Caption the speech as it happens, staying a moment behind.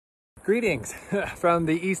Greetings from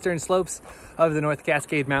the eastern slopes of the North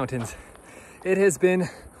Cascade Mountains. It has been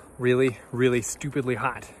really stupidly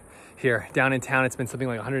hot here. Down in town, it's been something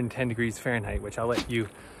like 110 degrees Fahrenheit, which I'll let you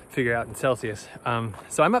figure out in Celsius.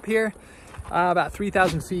 So I'm up here about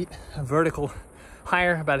 3,000 feet vertical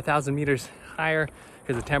higher, about 1,000 meters higher,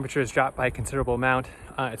 because the temperature has dropped by a considerable amount.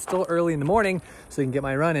 It's still early in the morning, so you can get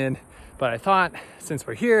my run in, but I thought since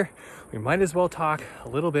we're here, we might as well talk a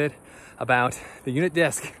little bit about the unit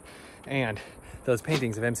disk and those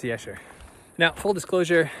paintings of MC Escher. Now, full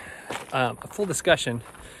disclosure, a full discussion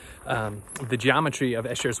of the geometry of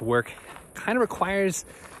Escher's work kind of requires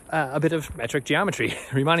a bit of metric geometry,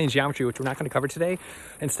 Riemannian geometry, which we're not going to cover today.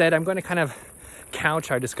 Instead, I'm going to kind of couch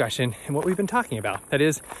our discussion in what we've been talking about, that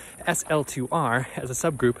is SL2R as a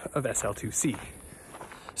subgroup of SL2C.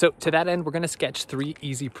 So to that end, we're going to sketch 3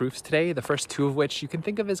 easy proofs today, the first 2 of which you can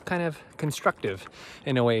think of as kind of constructive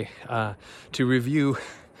in a way to review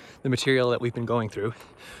the material that we've been going through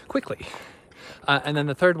quickly. And then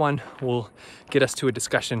the third one will get us to a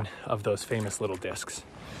discussion of those famous little disks.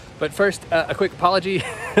 But first, a quick apology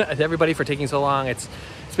to everybody for taking so long. It's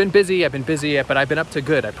been busy, I've been busy, but I've been up to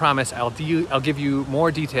good, I promise. I'll give you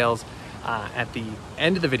more details at the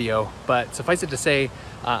end of the video, but suffice it to say,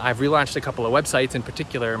 I've relaunched a couple of websites, in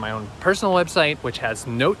particular my own personal website, which has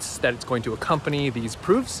notes that it's going to accompany these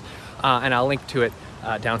proofs, and I'll link to it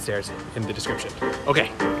downstairs in the description.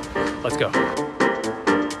 Okay, let's go.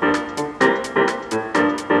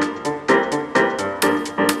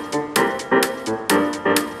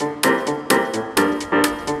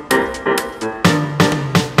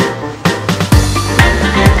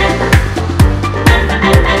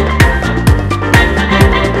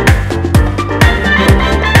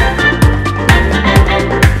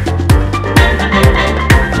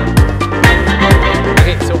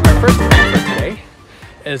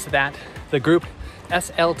 Is that the group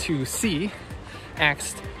SL2C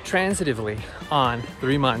acts transitively on the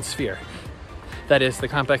Riemann sphere. That is the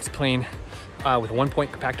complex plane with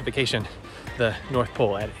 1-point compactification, the North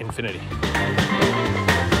Pole at infinity.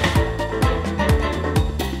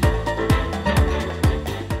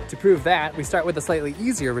 To prove that, we start with a slightly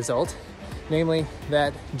easier result, namely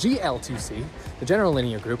that GL2C, the general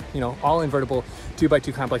linear group, all invertible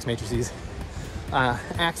 2x2 complex matrices,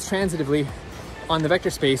 acts transitively on the vector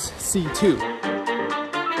space C2.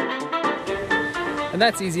 And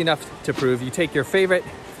that's easy enough to prove. You take your favorite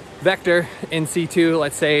vector in C2,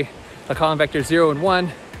 let's say a column vector 0 and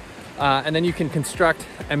 1, and then you can construct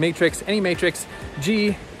a matrix, any matrix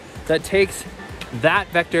G, that takes that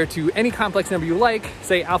vector to any complex number you like,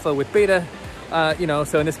 say alpha with beta,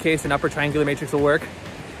 so in this case an upper triangular matrix will work.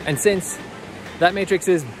 And since that matrix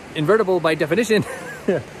is invertible by definition,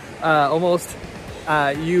 almost,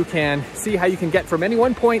 you can see how you can get from any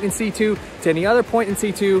one point in C2 to any other point in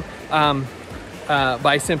C2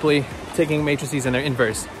 by simply taking matrices and their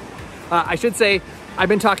inverse. I should say, I've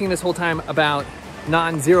been talking this whole time about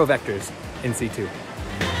non-zero vectors in C2.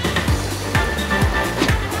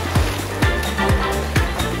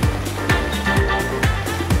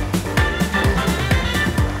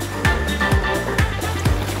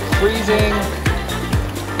 Freezing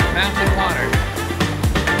mountain water.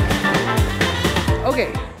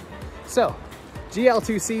 Okay, so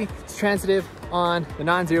GL2C is transitive on the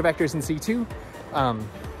non-zero vectors in C2.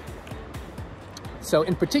 So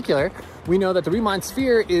in particular, we know that the Riemann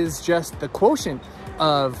sphere is just the quotient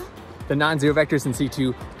of the non-zero vectors in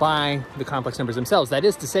C2 by the complex numbers themselves. That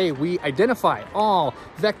is to say, we identify all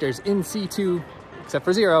vectors in C2, except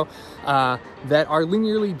for 0, that are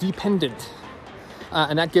linearly dependent.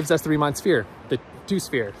 And that gives us the Riemann sphere, the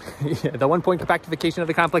 2-sphere, the 1-point compactification of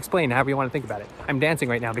the complex plane, however you want to think about it. I'm dancing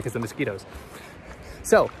right now because of mosquitoes.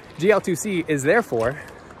 So GL2C is therefore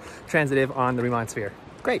transitive on the Riemann sphere.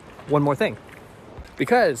 Great, one more thing.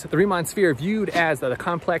 Because the Riemann sphere viewed as the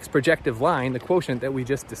complex projective line, the quotient that we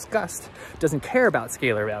just discussed, doesn't care about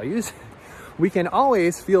scalar values, we can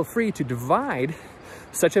always feel free to divide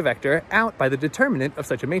such a vector out by the determinant of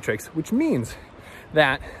such a matrix, which means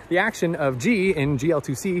that the action of G in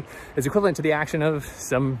GL2C is equivalent to the action of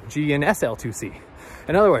some G in SL2C.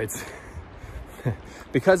 In other words,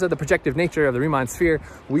 because of the projective nature of the Riemann sphere,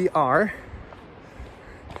 we are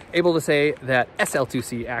able to say that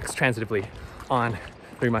SL2C acts transitively on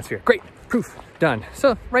the Riemann sphere. Great, proof, done.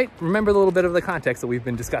 So, remember a little bit of the context that we've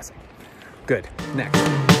been discussing. Good, next.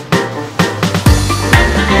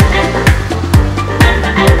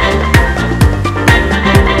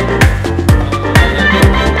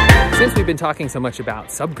 Since we've been talking so much about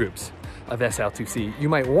subgroups of SL2C, you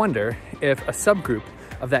might wonder if a subgroup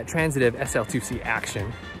of that transitive SL2C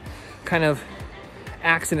action kind of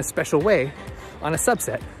acts in a special way on a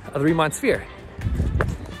subset of the Riemann sphere.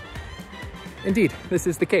 Indeed, this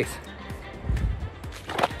is the case.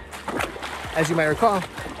 As you might recall,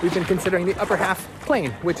 we've been considering the upper half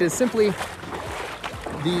plane, which is simply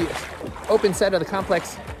the open set of the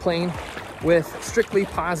complex plane with strictly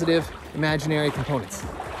positive imaginary components.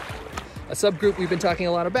 A subgroup we've been talking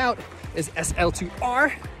a lot about is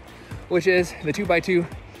SL2R, which is the 2x2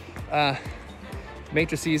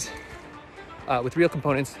 matrices with real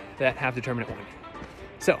components that have determinant 1.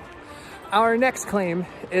 So our next claim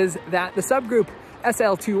is that the subgroup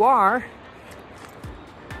SL2R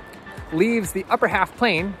leaves the upper half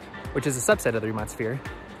plane, which is a subset of the Riemann sphere,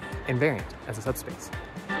 invariant as a subspace.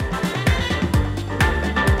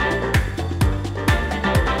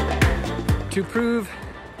 To prove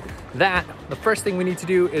that, the first thing we need to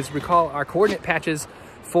do is recall our coordinate patches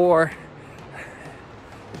for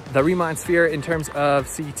the Riemann sphere in terms of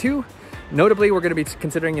C2. Notably, we're going to be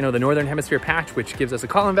considering, the northern hemisphere patch, which gives us a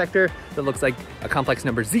column vector that looks like a complex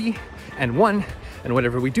number z and 1. And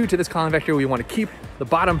whatever we do to this column vector, we want to keep the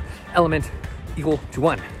bottom element equal to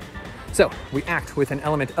 1. So we act with an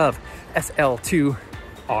element of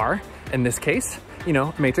SL2R in this case,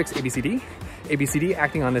 matrix ABCD. ABCD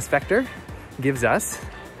acting on this vector gives us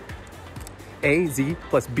AZ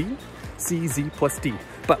plus B, CZ plus D.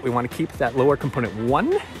 But we want to keep that lower component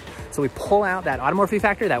 1. So we pull out that automorphy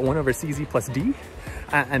factor, that 1 over CZ plus D,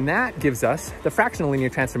 and that gives us the fractional linear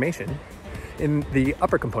transformation in the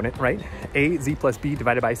upper component, right? AZ plus B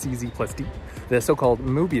divided by CZ plus D, the so-called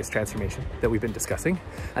Mobius transformation that we've been discussing.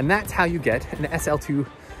 And that's how you get an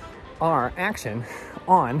SL2R action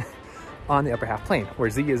on the upper half plane, where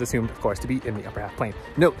Z is assumed, of course, to be in the upper half plane.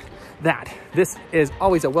 Note that this is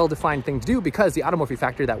always a well-defined thing to do because the automorphy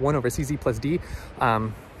factor, that 1 over CZ plus D,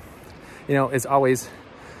 is always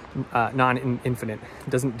non-infinite,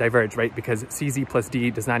 doesn't diverge, right? Because CZ plus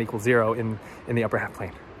D does not equal 0 in the upper half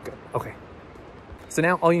plane. Good, okay. So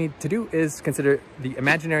now all you need to do is consider the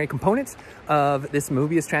imaginary components of this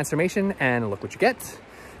Mobius transformation, and look what you get.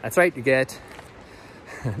 That's right, you get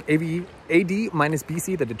AD minus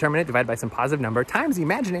BC, the determinant, divided by some positive number, times the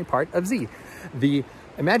imaginary part of Z. The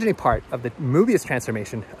imaginary part of the Mobius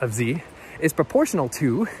transformation of Z is proportional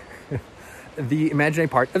to the imaginary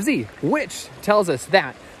part of Z, which tells us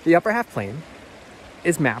that the upper half plane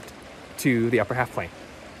is mapped to the upper half plane.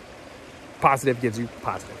 Positive gives you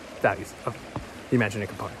positive values of the imaginary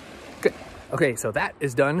component. Good. Okay, so that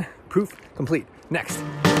is done. Proof complete. Next.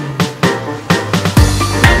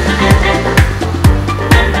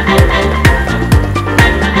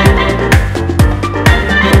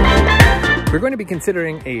 We're going to be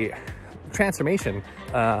considering a transformation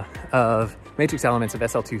of matrix elements of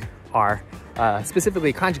SL2R,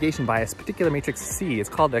 specifically conjugation by a particular matrix C. It's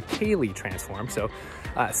called the Cayley Transform. So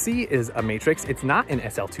C is a matrix. It's not an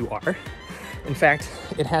SL2R. In fact,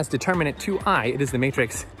 it has determinant 2i. It is the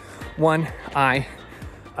matrix 1, I,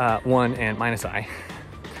 1, and minus I.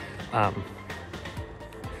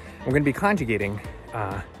 We're going to be conjugating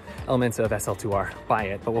elements of SL2R by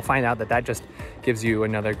it, but we'll find out that that just gives you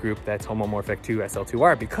another group that's homomorphic to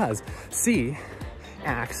SL2R because C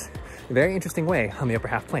acts in a very interesting way on the upper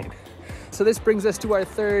half plane. So this brings us to our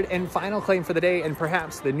third and final claim for the day, and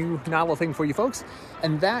perhaps the new novel thing for you folks,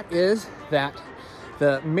 and that is that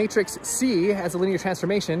the matrix C as a linear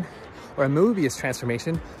transformation, or a Mobius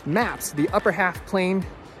transformation, maps the upper half plane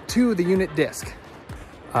to the unit disk.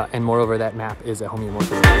 And moreover, that map is a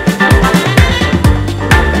homeomorphism.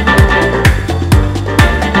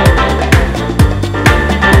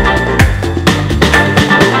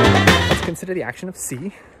 Let's consider the action of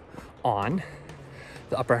C on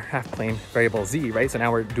the upper half plane variable Z, right? So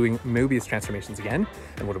now we're doing Mobius transformations again.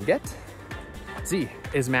 And what do we get? Z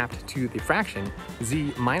is mapped to the fraction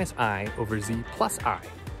Z minus I over Z plus I,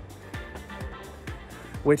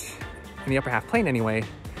 which in the upper half plane anyway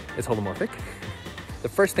is holomorphic. The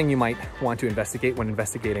first thing you might want to investigate when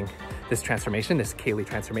investigating this transformation, this Cayley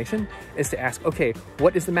transformation, is to ask, okay,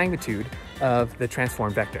 what is the magnitude of the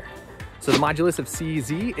transform vector? So the modulus of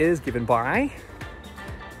CZ is given by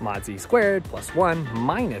mod Z squared plus 1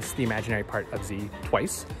 minus the imaginary part of Z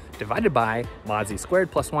twice, divided by mod Z squared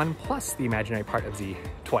plus 1 plus the imaginary part of Z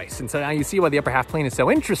twice. And so now you see why the upper half plane is so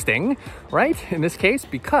interesting, right? In this case,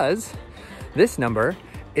 because this number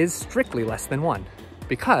is strictly less than 1,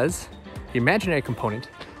 because the imaginary component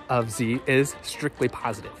of Z is strictly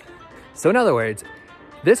positive. So in other words,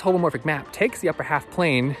 this holomorphic map takes the upper half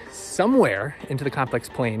plane somewhere into the complex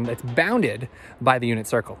plane that's bounded by the unit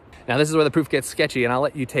circle. Now this is where the proof gets sketchy, and I'll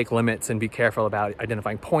let you take limits and be careful about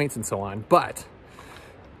identifying points and so on, but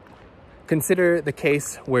consider the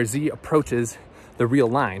case where Z approaches the real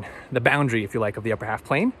line, the boundary, if you like, of the upper half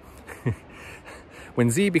plane. When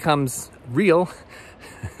z becomes real,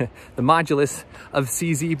 the modulus of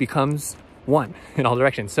CZ becomes 1 in all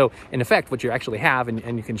directions. So in effect, what you actually have,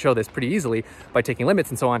 and you can show this pretty easily by taking limits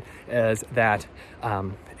and so on, is that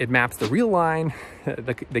it maps the real line,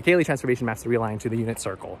 the Cayley transformation maps the real line to the unit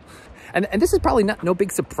circle. And this is probably no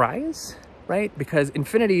big surprise, right? Because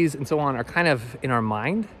infinities and so on are kind of in our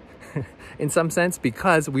mind in some sense,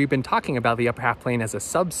 because we've been talking about the upper half plane as a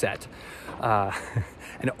subset,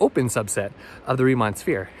 an open subset of the Riemann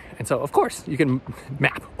sphere. And so, of course, you can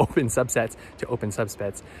map open subsets to open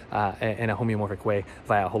subsets in a homeomorphic way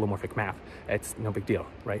via a holomorphic map. It's no big deal,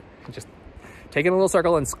 right? Just taking a little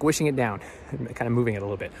circle and squishing it down, and kind of moving it a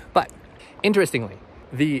little bit. But interestingly,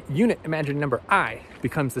 the unit imaginary number I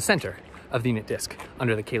becomes the center of the unit disk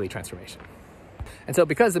under the Cayley transformation. And so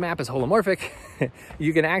because the map is holomorphic,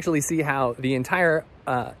 you can actually see how the entire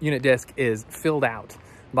unit disk is filled out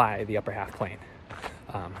by the upper half plane,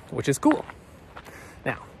 which is cool.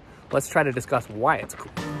 Now, let's try to discuss why it's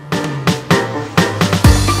cool.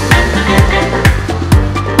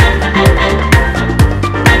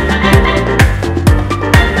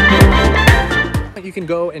 You can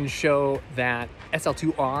go and show that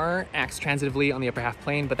SL2R acts transitively on the upper half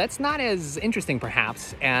plane, but that's not as interesting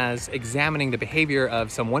perhaps as examining the behavior of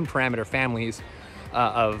some one parameter families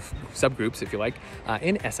of subgroups, if you like,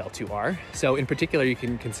 in SL2R. So in particular, you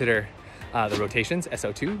can consider the rotations,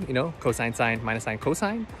 SO2, you know, cosine, sine, minus sine,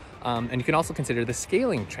 cosine. And you can also consider the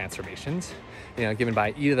scaling transformations, you know, given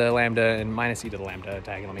by e to the lambda and minus e to the lambda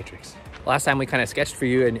diagonal matrix. Last time we kind of sketched for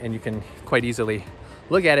you, and you can quite easily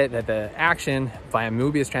look at it, that the action via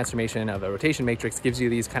Mobius transformation of a rotation matrix gives you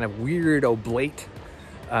these kind of weird oblate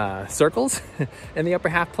circles in the upper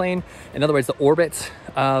half plane. In other words, the orbits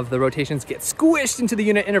of the rotations get squished into the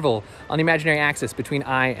unit interval on the imaginary axis between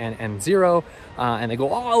I and 0, and they go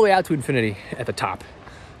all the way out to infinity at the top.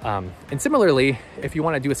 And similarly, if you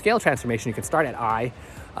want to do a scale transformation, you can start at I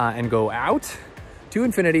and go out to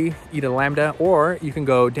infinity, e to the lambda, or you can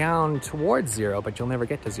go down towards 0, but you'll never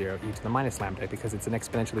get to 0, e to the minus lambda, because it's an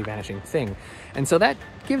exponentially vanishing thing. And so that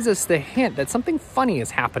gives us the hint that something funny is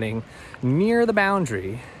happening near the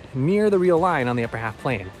boundary, near the real line on the upper half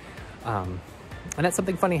plane. And that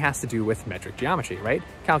something funny has to do with metric geometry, right?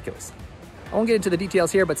 Calculus. I won't get into the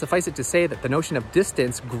details here, but suffice it to say that the notion of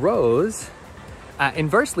distance grows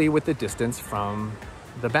inversely with the distance from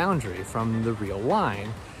the boundary, from the real line.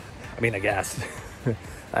 I mean, I guess.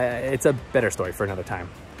 It's a better story for another time.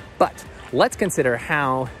 But let's consider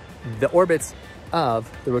how the orbits of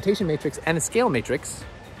the rotation matrix and the scale matrix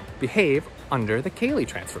behave under the Cayley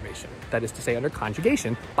transformation. That is to say, under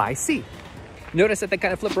conjugation by C. Notice that they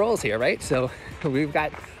kind of flip roles here, right? So we've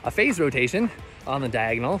got a phase rotation on the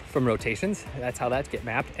diagonal from rotations. That's how that get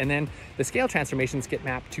mapped. And then the scale transformations get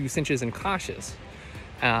mapped to cinches and coches.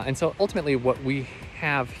 And so ultimately what we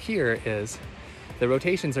have here is the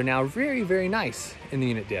rotations are now very, very nice in the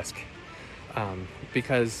unit disk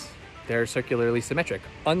because they're circularly symmetric,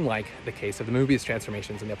 unlike the case of the Mobius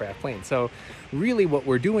transformations in the upper half plane. So really what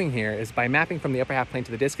we're doing here is, by mapping from the upper half plane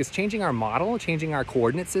to the disk, is changing our model, changing our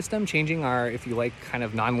coordinate system, changing our, if you like, kind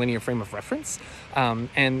of nonlinear frame of reference.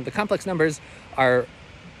 And the complex numbers are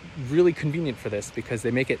really convenient for this because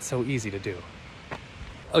they make it so easy to do.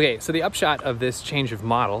 Okay, so the upshot of this change of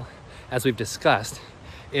model, as we've discussed,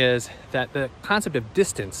 is that the concept of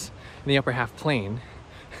distance in the upper half plane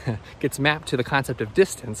gets mapped to the concept of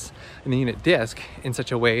distance in the unit disk in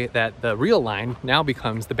such a way that the real line now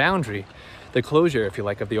becomes the boundary, the closure, if you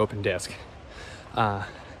like, of the open disk.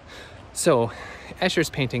 So Escher's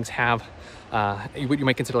paintings have what you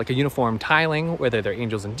might consider like a uniform tiling, whether they're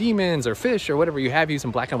angels and demons or fish or whatever you have, using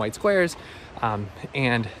black and white squares.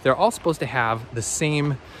 And they're all supposed to have the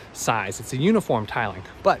same size. It's a uniform tiling.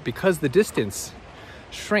 But because the distance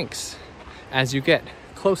shrinks as you get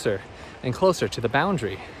closer and closer to the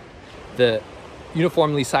boundary, the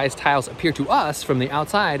uniformly sized tiles appear to us from the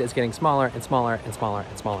outside as getting smaller and smaller and smaller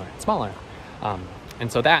and smaller and smaller.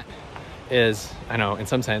 And so that is, I know, in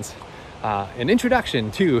some sense, an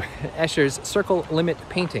introduction to Escher's circle limit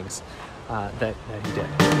paintings that he did.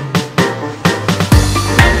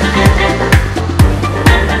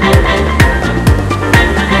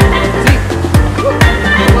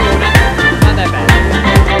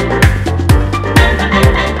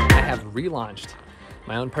 Relaunched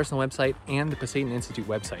my own personal website and the Pasayten Institute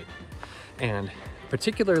website, and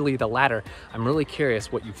particularly the latter, I'm really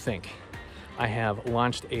curious what you think. I have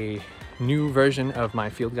launched a new version of my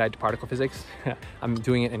field guide to particle physics. I'm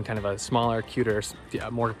doing it in kind of a smaller, cuter,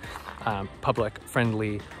 more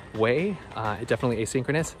public-friendly way. Definitely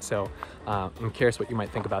asynchronous, so I'm curious what you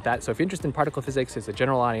might think about that. So if you're interested in particle physics as a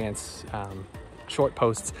general audience, short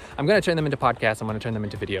posts. I'm going to turn them into podcasts. I'm going to turn them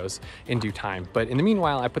into videos in due time. But in the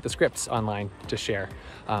meanwhile, I put the scripts online to share.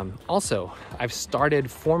 Also, I've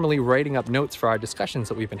started formally writing up notes for our discussions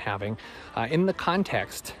that we've been having in the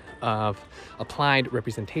context of applied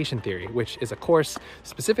representation theory, which is a course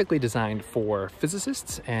specifically designed for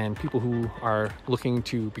physicists and people who are looking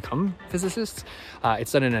to become physicists.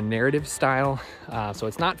 It's done in a narrative style, so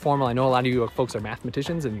it's not formal. I know a lot of you folks are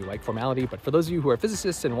mathematicians and you like formality, but for those of you who are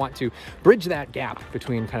physicists and want to bridge that gap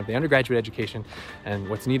between kind of the undergraduate education and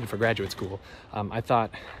what's needed for graduate school, I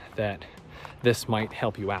thought that this might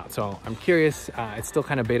help you out. So I'm curious, it's still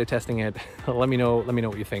kind of beta testing it. Let me know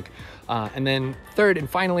what you think. And then third and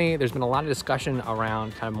finally, there's been a lot of discussion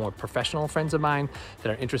around kind of more professional friends of mine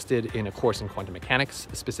that are interested in a course in quantum mechanics,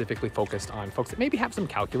 specifically focused on folks that maybe have some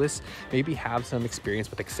calculus, maybe have some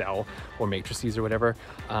experience with Excel or matrices or whatever,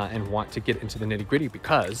 and want to get into the nitty-gritty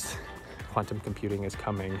because quantum computing is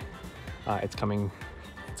coming. It's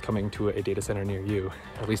coming to a data center near you.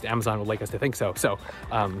 At least Amazon would like us to think so.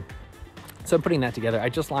 So I'm putting that together. I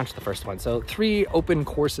just launched the first one. So 3 open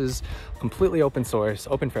courses, completely open source,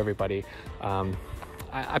 open for everybody.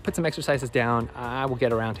 I put some exercises down. I will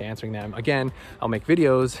get around to answering them. Again, I'll make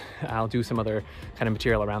videos. I'll do some other kind of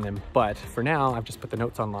material around them. But for now, I've just put the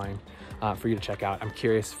notes online for you to check out. I'm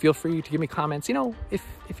curious. Feel free to give me comments, you know,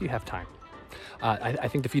 if you have time. I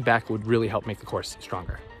think the feedback would really help make the course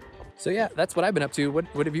stronger. So yeah, that's what I've been up to.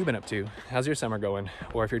 What have you been up to? How's your summer going?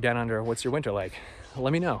 Or if you're down under, what's your winter like?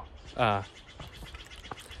 Let me know.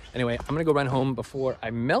 Anyway, I'm gonna go run home before I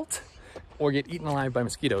melt or get eaten alive by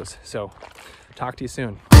mosquitoes. So talk to you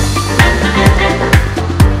soon.